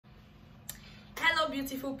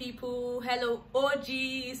beautiful people. Hello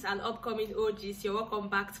OGs and upcoming OGs. You're welcome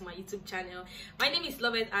back to my YouTube channel. My name is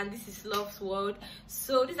Loveth and this is Love's World.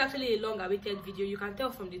 So this is actually a long awaited video. You can tell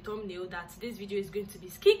from the thumbnail that this video is going to be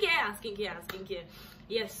skincare.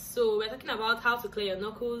 Yes, so we're talking about how to clear your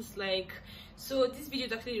knuckles. So this video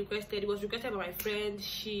is actually requested. It was requested by my friend.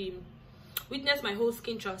 She witnessed my whole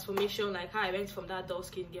skin transformation, like how I went from that dull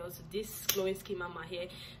skin girl to this glowing skin mama here.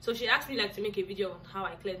 So she asked me to make a video on how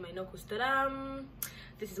I cleared my knuckles. Ta-da!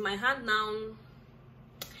 This is my hand now.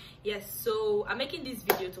 Yes, so I'm making this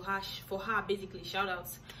video to her for her, basically. Shout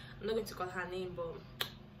outs. I'm not going to call her name, but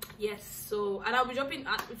yes. So, and I'll be dropping,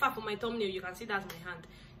 in fact, for my thumbnail you can see that's my hand.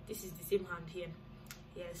 This is the same hand here.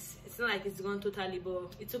 Yes, it's not like it's gone totally,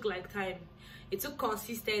 but it took time. It took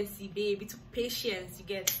consistency, babe. It took patience, you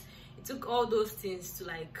get. It took all those things to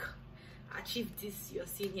achieve this you're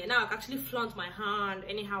seeing here. Now I can actually flaunt my hand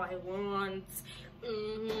anyhow I want.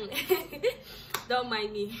 Don't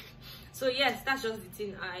mind me. So yes, that's just the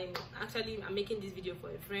thing. I'm making this video for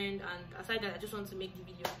a friend, and aside that, I just want to make the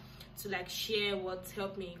video to share what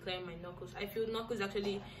helped me in clearing my knuckles. I feel knuckles is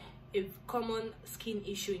actually a common skin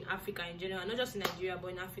issue in Africa in general, not just in Nigeria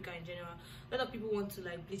but in Africa in general. A lot of people want to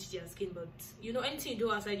bleach their skin, but anything you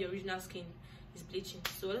do outside your original skin is bleaching.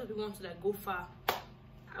 So a lot of people want to go far.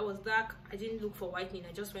 I was dark, I didn't look for whitening,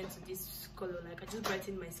 I just went to this color. I just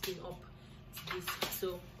brightened my skin up to this.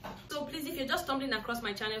 So please, if you're just stumbling across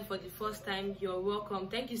my channel for the first time, you're welcome.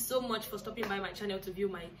 Thank you so much for stopping by my channel to view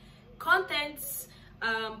my contents.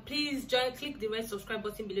 Please click the red subscribe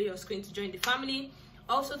button below your screen to join the family.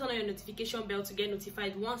 Also turn on your notification bell to get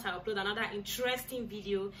notified once I upload another interesting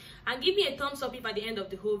video, and give me a thumbs up if at the end of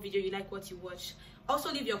the whole video you like what you watch.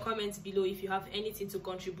 Also leave your comments below if you have anything to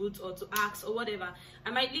contribute or to ask or whatever. I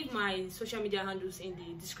might leave my social media handles in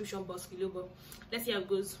the description box below, but let's see how it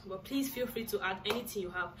goes. But please feel free to add anything you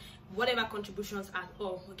have, whatever contributions at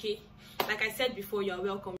all, okay? Like I said before, you're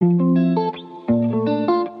welcome.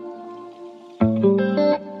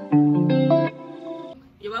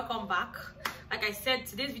 You're welcome back. Like I said,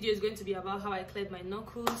 today's video is going to be about how I cleared my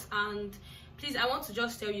knuckles. And please, I want to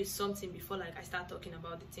just tell you something before I start talking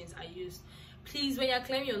about the things I used. Please, when you're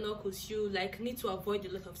clearing your knuckles, you need to avoid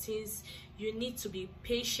a lot of things. You need to be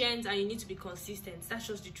patient and you need to be consistent. That's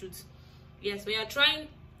just the truth. Yes, when you're trying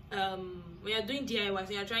when you're doing DIYs,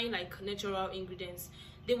 when you're trying natural ingredients,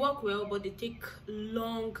 they work well, but they take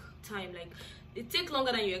long time. They take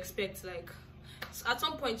longer than you expect. So at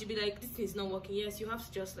some point you'll be this thing is not working. Yes, you have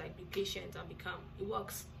to just be patient and be calm. It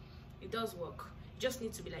works. It does work. You just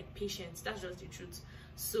need to be patient. That's just the truth.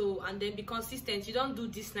 So, and then be consistent. You don't do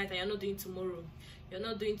this night and you're not doing tomorrow. You're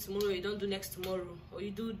not doing tomorrow, you don't do next tomorrow. Or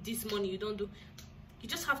you do this morning, you don't do. You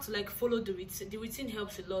just have to follow the routine. The routine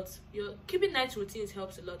helps a lot. Keeping night routines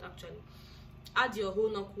helps a lot actually. Add your whole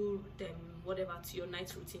knuckle whatever to your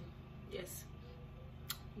night routine. Yes.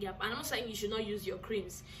 Yep, and I'm not saying you should not use your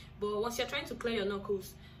creams, but once you're trying to clear your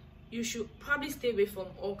knuckles, you should probably stay away from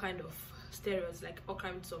all kind of steroids, all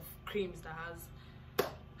kinds of creams that has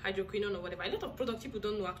hydroquinone or whatever. A lot of products people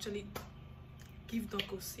don't know actually give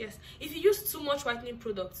knuckles. Yes, if you use too much whitening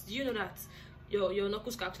products, do you know that your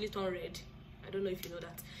knuckles can actually turn red? I don't know if you know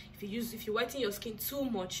that. If you whiten your skin too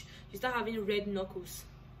much, you start having red knuckles.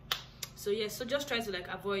 So yes, so just try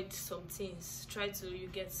to avoid some things. Try to be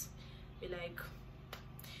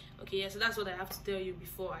okay, yeah, so that's what I have to tell you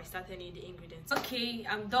before I start any of the ingredients. Okay,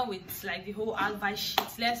 I'm done with the whole advice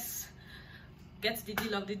sheet. Let's get to the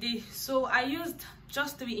deal of the day. So I used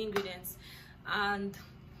just 3 ingredients, and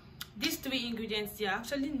these 3 ingredients, they are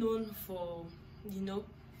actually known for,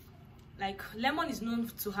 lemon is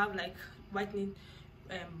known to have whitening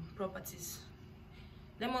properties.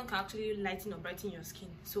 Lemon can actually lighten or brighten your skin.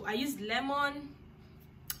 So I used lemon,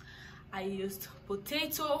 I used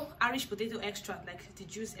Irish potato extract, the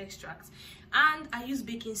juice extract, and I used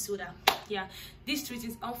baking soda. Yeah, these 3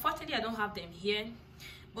 things, unfortunately I don't have them here,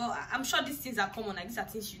 but I'm sure these things are common. These are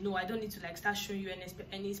things you know. I don't need to start showing you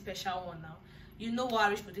any special one now. You know what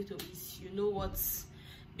Irish potato is, you know what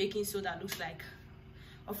baking soda looks like,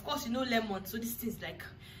 of course you know lemon. So these things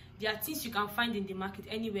they are things you can find in the market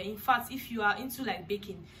anywhere. In fact, if you are into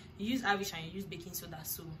baking, you use Irish and you use baking soda,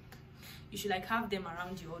 so you should have them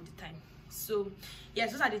around you all the time. So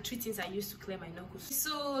yes, those are the 3 things I used to clear my knuckles.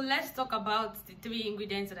 So let's talk about the 3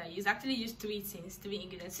 ingredients that I use. I actually used 3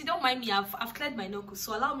 ingredients. See, don't mind me, I've cleared my knuckles,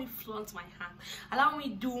 so allow me flaunt my hand, allow me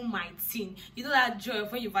do my thing. You know that joy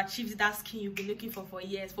of when you've achieved that skin you've been looking for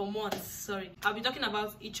years, for months. Sorry, I'll be talking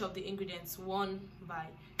about each of the ingredients one by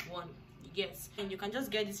one. Yes, and you can just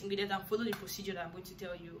get this ingredient and follow the procedure that I'm going to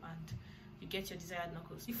tell you, and you get your desired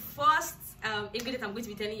knuckles. The first ingredient I'm going to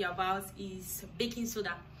be telling you about is baking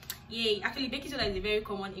soda. Yay. Actually, baking soda is a very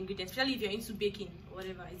common ingredient, especially if you're into baking or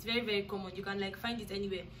whatever. It's very, very common. You can like find it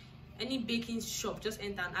anywhere. Any baking shop, just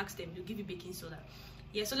enter and ask them, they'll give you baking soda.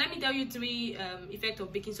 Yeah, so let me tell you 3 effects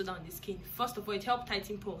of baking soda on the skin. First of all, it helps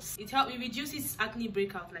tighten pores. It reduces acne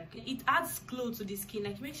breakout. Like, it adds glow to the skin,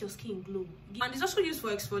 like it makes your skin glow. And it's also used for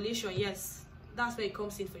exfoliation. Yes, that's where it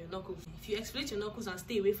comes in for your knuckles. If you exfoliate your knuckles and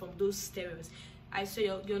stay away from those steroids, I say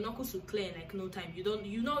your knuckles will clear in like no time. You don't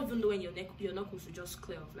even know when your knuckles will just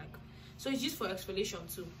clear off. Like, so it's used for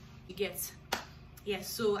exfoliation too. You get.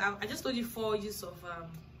 Yes, so I just told you 4 uses of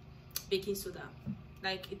baking soda.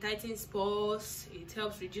 Like, it tightens pores, it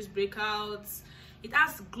helps reduce breakouts, it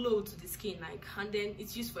adds glow to the skin, like, and then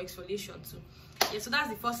it's used for exfoliation too. Yeah, so that's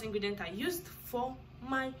the first ingredient I used for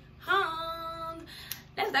my hand.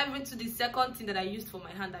 Let's dive into the second thing that I used for my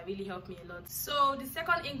hand that really helped me a lot. So the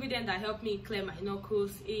second ingredient that helped me clear my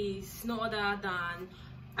knuckles is no other than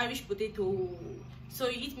Irish potato. So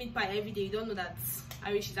you eat meat pie every day, you don't know that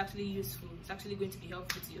Irish is actually useful. It's actually going to be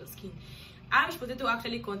helpful to your skin. Irish potato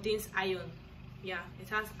actually contains iron. Yeah, it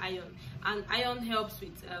has iron, and iron helps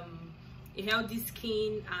with a healthy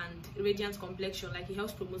skin and radiant complexion. Like, it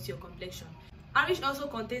helps promote your complexion. Irish also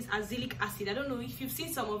contains azelaic acid. I don't know if you've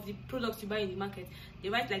seen some of the products you buy in the market, they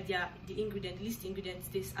write like the list ingredients.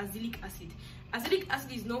 This azelaic acid. Azelaic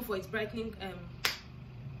acid is known for its brightening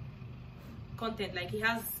content. Like, it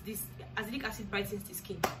has this azelaic acid brightens the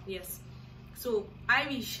skin. Yes, so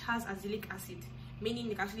Irish has azelaic acid, meaning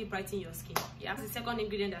it can actually brighten your skin. Yeah, that's the second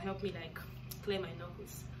ingredient that helped me like clear my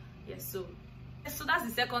knuckles. Yes, so that's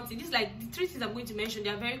the second thing. This is like the 3 things I'm going to mention. They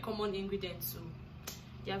are very common ingredients, so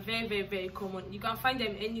they are very, very, very common. You can find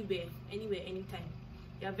them anywhere, anytime.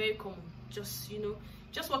 They are very common. Just, you know,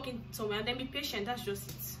 just walk in somewhere and then be patient. That's just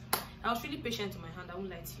it. I was really patient in my hand, I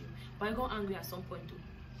won't lie to you, but I got angry at some point too.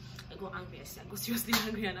 I got angry. I got seriously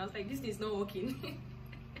angry, and I was like, this is not working.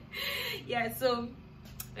 Yeah, so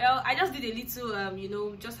well, I just did a little you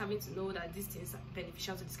know, just having to know that these things are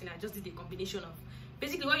beneficial to the skin. I just did a combination of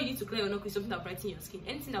basically what you need to clear your knuckles is something that brightens your skin.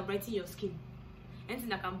 Anything that brightens your skin, anything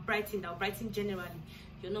that can brighten generally,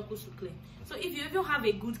 your knuckles will clear. So if you even have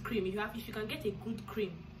a good cream, if you can get a good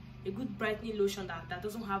cream, a good brightening lotion that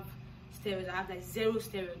doesn't have steroids, that have like 0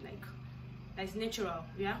 steroid, like that's natural,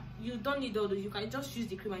 yeah, you don't need all those. You can just use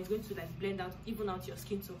the cream and it's going to like blend out, even out your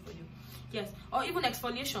skin tone for you. Yes, or even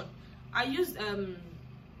exfoliation. I used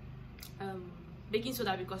baking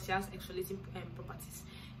soda because it has exfoliating properties,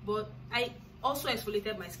 but I also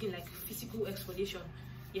exfoliated my skin, like physical exfoliation.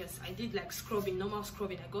 Yes, I did like scrubbing, normal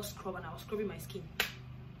scrubbing. I got scrub and I was scrubbing my skin.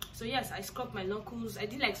 So yes, I scrubbed my knuckles. I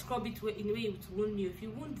did like scrub it in a way it won't you. If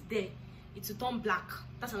you wound there, it will turn black.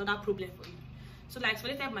 That's another problem for you. So like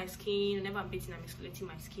exfoliated my skin. Whenever I'm bathing, I'm exfoliating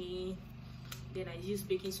my skin. Then I use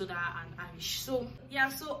baking soda and Irish. So yeah,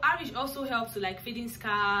 so Irish also helps to like fading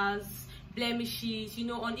scars, blemishes, you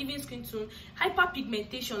know, uneven skin tone,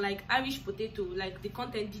 hyperpigmentation, like Irish potato, like the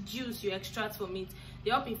content, the juice you extract from it,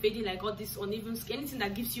 they help in fading like all this uneven skin, anything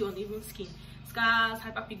that gives you uneven skin, scars,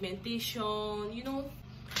 hyperpigmentation, you know.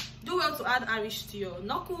 Do well to add Irish to your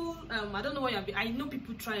knuckle. I don't know what I know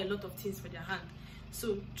people try a lot of things for their hand,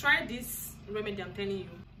 so try this remedy I'm telling you.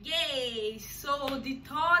 Yay! So the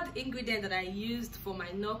third ingredient that I used for my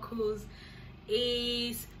knuckles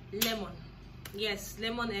is lemon. Yes,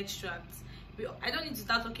 lemon extract. I don't need to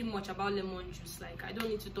start talking much about lemon juice. Like, I don't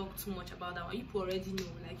need to talk too much about that one. You already know.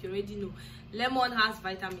 Like, you already know. Lemon has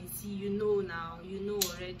vitamin C. You know now. You know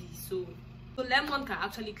already. So lemon can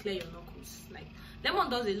actually clear your knuckles. Like, lemon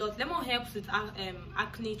does a lot. Lemon helps with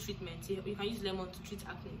acne treatment. You can use lemon to treat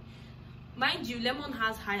acne. Mind you, lemon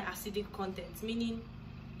has high acidic content, meaning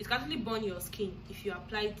it can actually burn your skin if you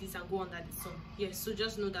apply this and go under the sun. Yes, so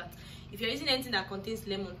just know that if you're using anything that contains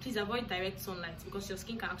lemon, please avoid direct sunlight because your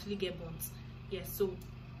skin can actually get burnt. Yes, so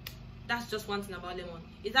that's just one thing about lemon.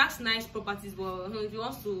 It has nice properties, but if you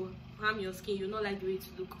want to harm your skin, you'll not like the way it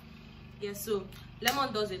look. Yes, so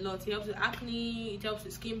lemon does a lot. It helps with acne, it helps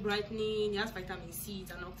with skin brightening, it has vitamin C,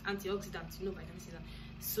 it's an antioxidant, you know, vitamin C.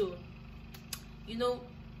 So, you know,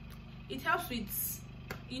 it helps with,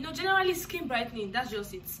 you know, generally skin brightening. That's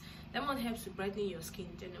just it. Lemon helps with brightening your skin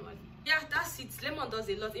generally. Yeah, that's it. Lemon does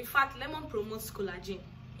a lot. In fact, lemon promotes collagen.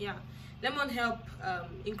 Yeah, lemon help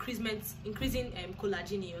increasing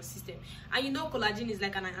collagen in your system. And you know, collagen is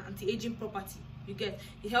like an anti-aging property. You get,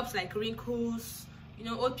 it helps like wrinkles. You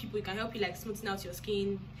know, old people, it can help you like smoothing out your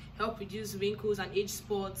skin, help reduce wrinkles and age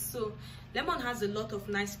spots. So lemon has a lot of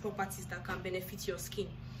nice properties that can benefit your skin.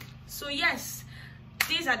 So yes,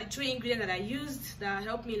 these are the 3 ingredients that I used that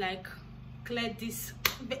helped me like clear this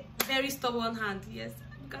very stubborn hand. Yes,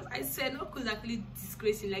 because I said knuckles actually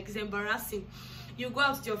disgracing, like it's embarrassing. you go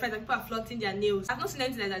out with your friends and people are flaunting their nails. I've not seen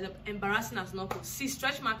anything like that embarrassing as knuckles. See,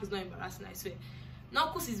 stretch mark is not embarrassing, I swear.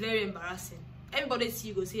 Knuckles is very embarrassing. Everybody see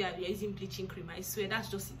you go say you're using bleaching cream, I swear, that's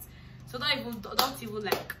just it. So don't even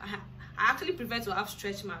like, I actually prefer to have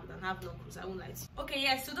stretch mark than have knuckles, I won't lie to you. Okay,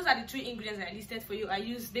 yes, so those are the 3 ingredients I listed for you. I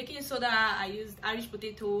used baking soda, I used Irish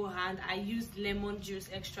potato, and I used lemon juice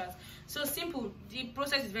extract. So simple, the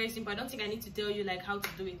process is very simple. I don't think I need to tell you like how to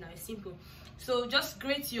do it now. It's simple. So just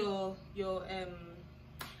grate your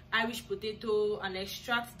Irish potato and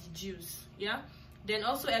extract the juice, yeah. Then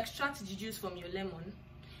also extract the juice from your lemon,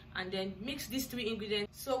 and then mix these 3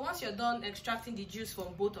 ingredients. So once you're done extracting the juice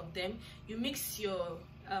from both of them, you mix your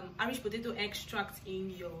Irish potato extract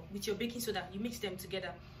with your baking soda. You mix them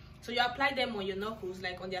together. So you apply them on your knuckles,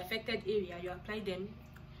 like on the affected area. You apply them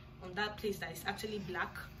on that place that is actually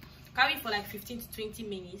black. Carry for like 15 to 20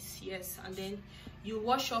 minutes, yes, and then you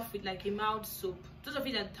wash off with like a mild soap. Those of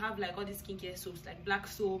you that have like all these skincare soaps, like black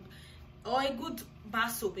soap or a good bar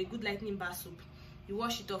soap, a good lightning bar soap, you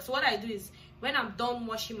wash it off. So what I do is, when I'm done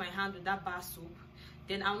washing my hand with that bar soap,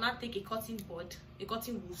 then I'll now take a cotton wool,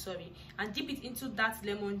 and dip it into that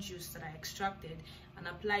lemon juice that I extracted and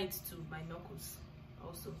apply it to my knuckles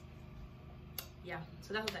also. Yeah,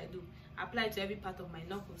 so that's what I do. I apply it to every part of my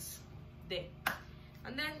knuckles there,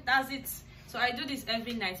 and then that's it. So I do this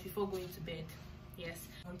every night before going to bed. Yes,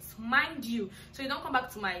 mind you, so you don't come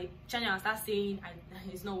back to my channel and start saying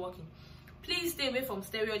it's not working. Please stay away from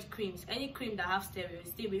steroid creams. Any cream that has steroids,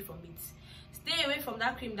 stay away from it. Stay away from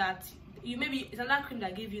that cream that it's another cream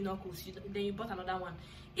that gave you knuckles, then you bought another one.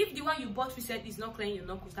 If the one you bought recently is not clearing your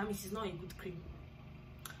knuckles, that means it's not a good cream.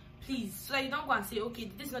 Please, so that you don't go and say,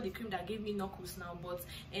 okay, this is not the cream that gave me knuckles now, but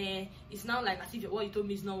it's now like as if what you told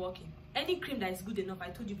me is not working. Any cream that is good enough, I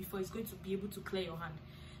told you before, is going to be able to clear your hand.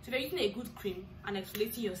 So if you're using a good cream and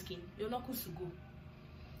exfoliating your skin, your knuckles will go.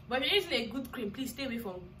 But if you're using a good cream, please stay away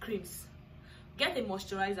from creams. Get a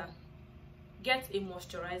moisturizer. Get a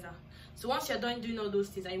moisturizer. So once you're done doing all those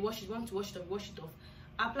things and you want to wash it off,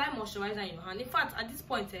 apply moisturizer in your hand. In fact, at this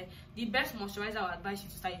point, the best moisturizer I would advise you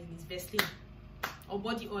to start using is Vaseline or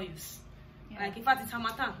body oils. Yeah. Like, in fact, it's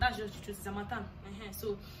Harmattan. That's just the truth. It's Harmattan.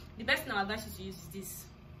 So the best thing I would advise you to use is this.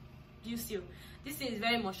 Do you see? This thing is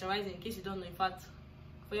very moisturizing, in case you don't know. In fact,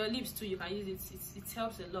 for your lips too, you can use it. It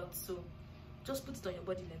helps a lot. So just put it on your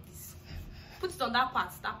body like this. Put it on that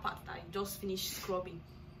part that you just finished scrubbing,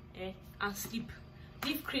 and sleep.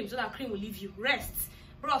 Leave cream so that cream will leave you. Rest,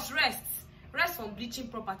 bros, rest from bleaching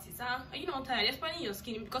properties. Are you not tired? You're spoiling your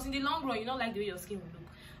skin, because in the long run you don't like the way your skin will look.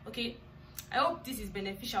 Okay, I hope this is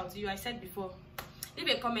beneficial to you. I said before, leave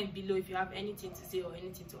a comment below if you have anything to say or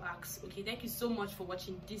anything to ask. Okay, thank you so much for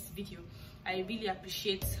watching this video. I really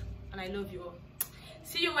appreciate and I love you all.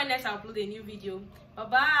 See you when next I upload a new video. Bye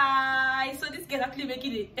bye. So this girl actually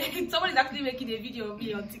making somebody's actually making a video of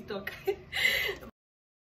me on TikTok.